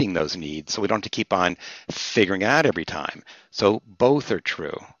delivering and meeting those needs, so we don't have to keep on figuring out every time. So both are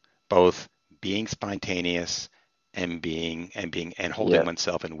true, both being spontaneous and holding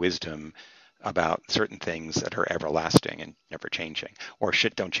oneself in wisdom about certain things that are everlasting and never changing, or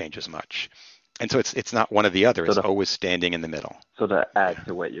don't change as much. And so it's not one or the other. It's always standing in the middle. So to add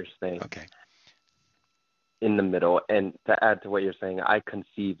to what you're saying, okay, in the middle, and to add to what you're saying, I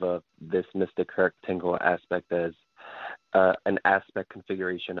conceive of this mystic rectangle aspect as an aspect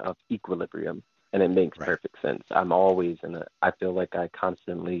configuration of equilibrium, and it makes perfect sense. I'm always I feel like I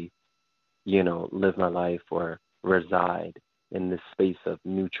constantly, live my life or reside in this space of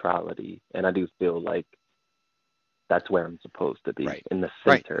neutrality, and I do feel like that's where I'm supposed to be, in the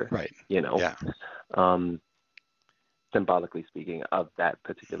center, symbolically speaking, of that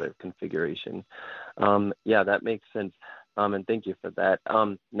particular configuration. That makes sense. And thank you for that.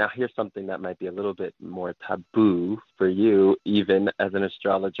 Now here's something that might be a little bit more taboo for you, even as an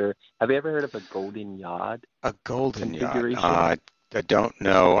astrologer. Have you ever heard of a golden yod? A golden yod? I don't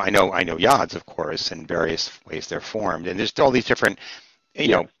know. I know yods, of course, in various ways they're formed. And there's all these different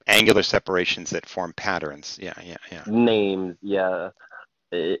angular separations that form patterns. Names,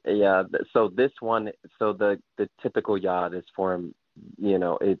 So this one, the typical yod is formed,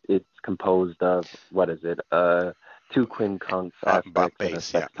 it's composed of, what is it, two quincunx aspects and a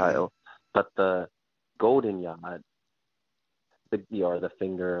sextile. But the golden yod, the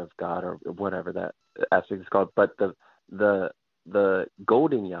finger of God, or whatever that aspect is called, but the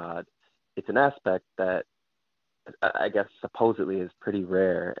golden yod, it's an aspect that I guess supposedly is pretty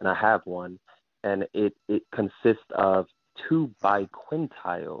rare, and I have one, and it consists of two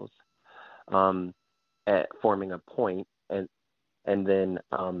biquintiles forming a point, and then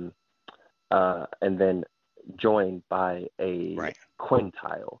joined by a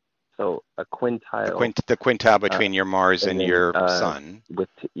quintile. So a quintile, the quintile between your Mars and your Sun, with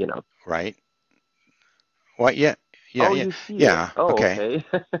right? What? Yeah. You see it. Okay.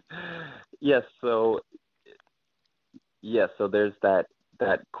 Yes. So there's that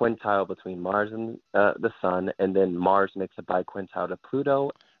quintile between Mars and the Sun, and then Mars makes a biquintile to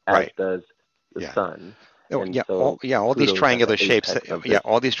Pluto, as does the Sun. All these triangular shapes.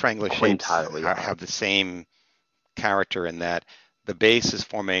 All these triangular shapes have the same character in that the base is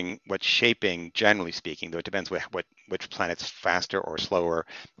forming what's shaping, generally speaking, though it depends which planet's faster or slower.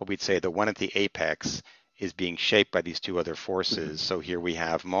 But we'd say the one at the apex is being shaped by these two other forces. So here we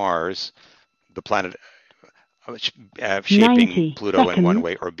have Mars, the planet shaping Pluto in one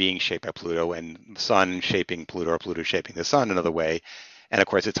way, or being shaped by Pluto, and Sun shaping Pluto, or Pluto shaping the Sun another way. And of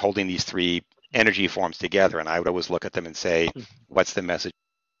course, it's holding these three energy forms together. And I would always look at them and say, what's the message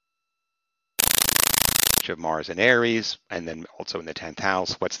of Mars in Aries, and then also in the 10th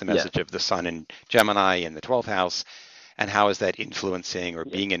house? What's the message of the Sun in Gemini in the 12th house? And how is that influencing or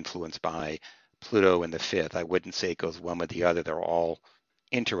being influenced by Pluto in the 5th? I wouldn't say it goes one with the other. They're all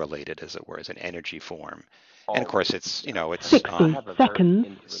interrelated, as it were, as an energy form. And of course, it's it's 60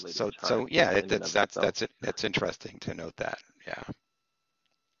 seconds. So that's interesting to note that.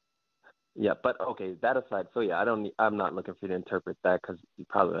 But okay, that aside, so I'm not looking for you to interpret that, because you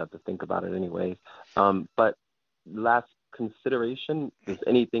probably have to think about it anyways. But last consideration, does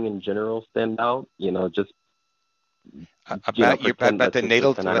anything in general stand out? Just About your pretend about as the if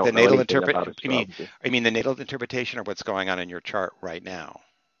natal and I what the don't know natal anything interpret. about I astrology. mean the natal interpretation or what's going on in your chart right now.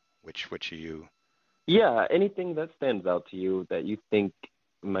 Which are you? Yeah, anything that stands out to you that you think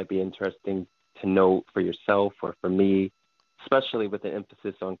might be interesting to know for yourself or for me, especially with an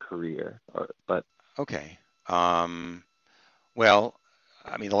emphasis on career. But Okay. Well,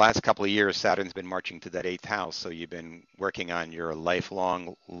 I mean, the last couple of years, Saturn's been marching to that eighth house, so you've been working on your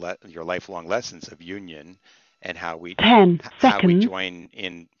lifelong lessons of union and how we 10 how we seconds. join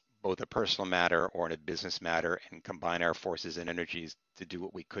in both a personal matter or in a business matter and combine our forces and energies to do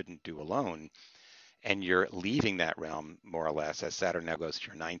what we couldn't do alone. And you're leaving that realm more or less as Saturn now goes to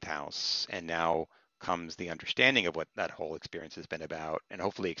your ninth house, and now comes the understanding of what that whole experience has been about, and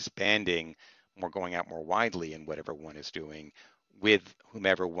hopefully expanding more, going out more widely in whatever one is doing with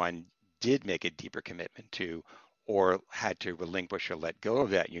whomever one did make a deeper commitment to, or had to relinquish or let go of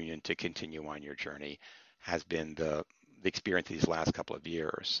that union to continue on your journey, has been the experience these last couple of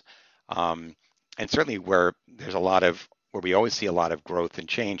years. And certainly where we always see a lot of growth and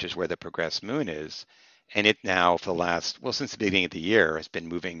change is where the progressed moon is. And it now, for the last, well, since the beginning of the year, has been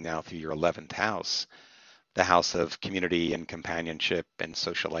moving now through your 11th house, the house of community and companionship and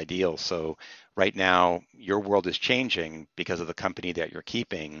social ideals. So right now, your world is changing because of the company that you're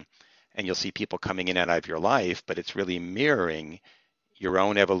keeping. And you'll see people coming in and out of your life, but it's really mirroring your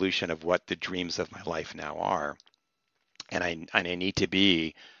own evolution of what the dreams of my life now are. And I need to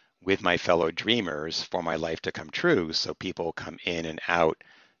be with my fellow dreamers for my life to come true. So people come in and out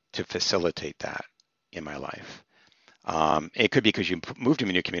to facilitate that in my life. It could be because you moved to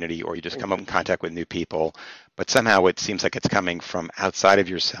a new community or you just come up in contact with new people, but somehow it seems like it's coming from outside of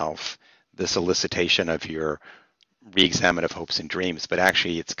yourself, the solicitation of your re-examine of hopes and dreams, but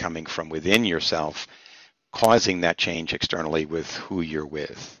actually it's coming from within yourself, causing that change externally with who you're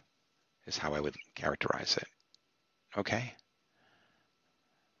with, is how I would characterize it. Okay?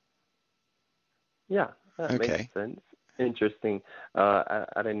 yeah, that makes Okay. sense. Interesting. I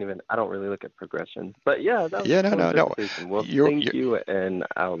don't really look at progressions, but yeah, that was Yeah, a no, cool no, no. interpretation. Well, You're thank you, and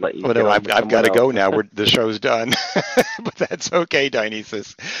I'll let you well, get no, on with I've got someone to else. go now. The show's done, but that's okay,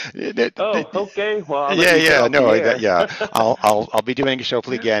 Dionysus. Oh, okay. Well, I'll let Yeah, you get yeah, off the no, air. yeah. I'll be doing a show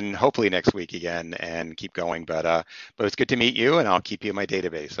again, hopefully next week again, and keep going. But it's good to meet you, and I'll keep you in my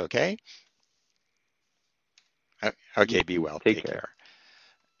database. Okay. You Okay. Be too. well. Take Take care. care.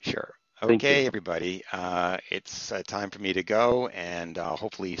 Sure. Thank you. Okay, everybody. It's time for me to go, and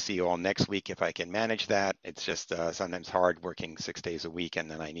hopefully see you all next week if I can manage that. It's just sometimes hard working 6 days a week, and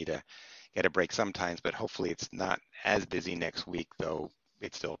then I need to get a break sometimes. But hopefully, it's not as busy next week, though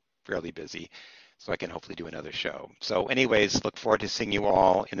it's still fairly busy, so I can hopefully do another show. So, anyways, look forward to seeing you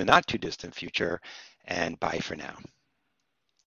all in the not too distant future, and bye for now.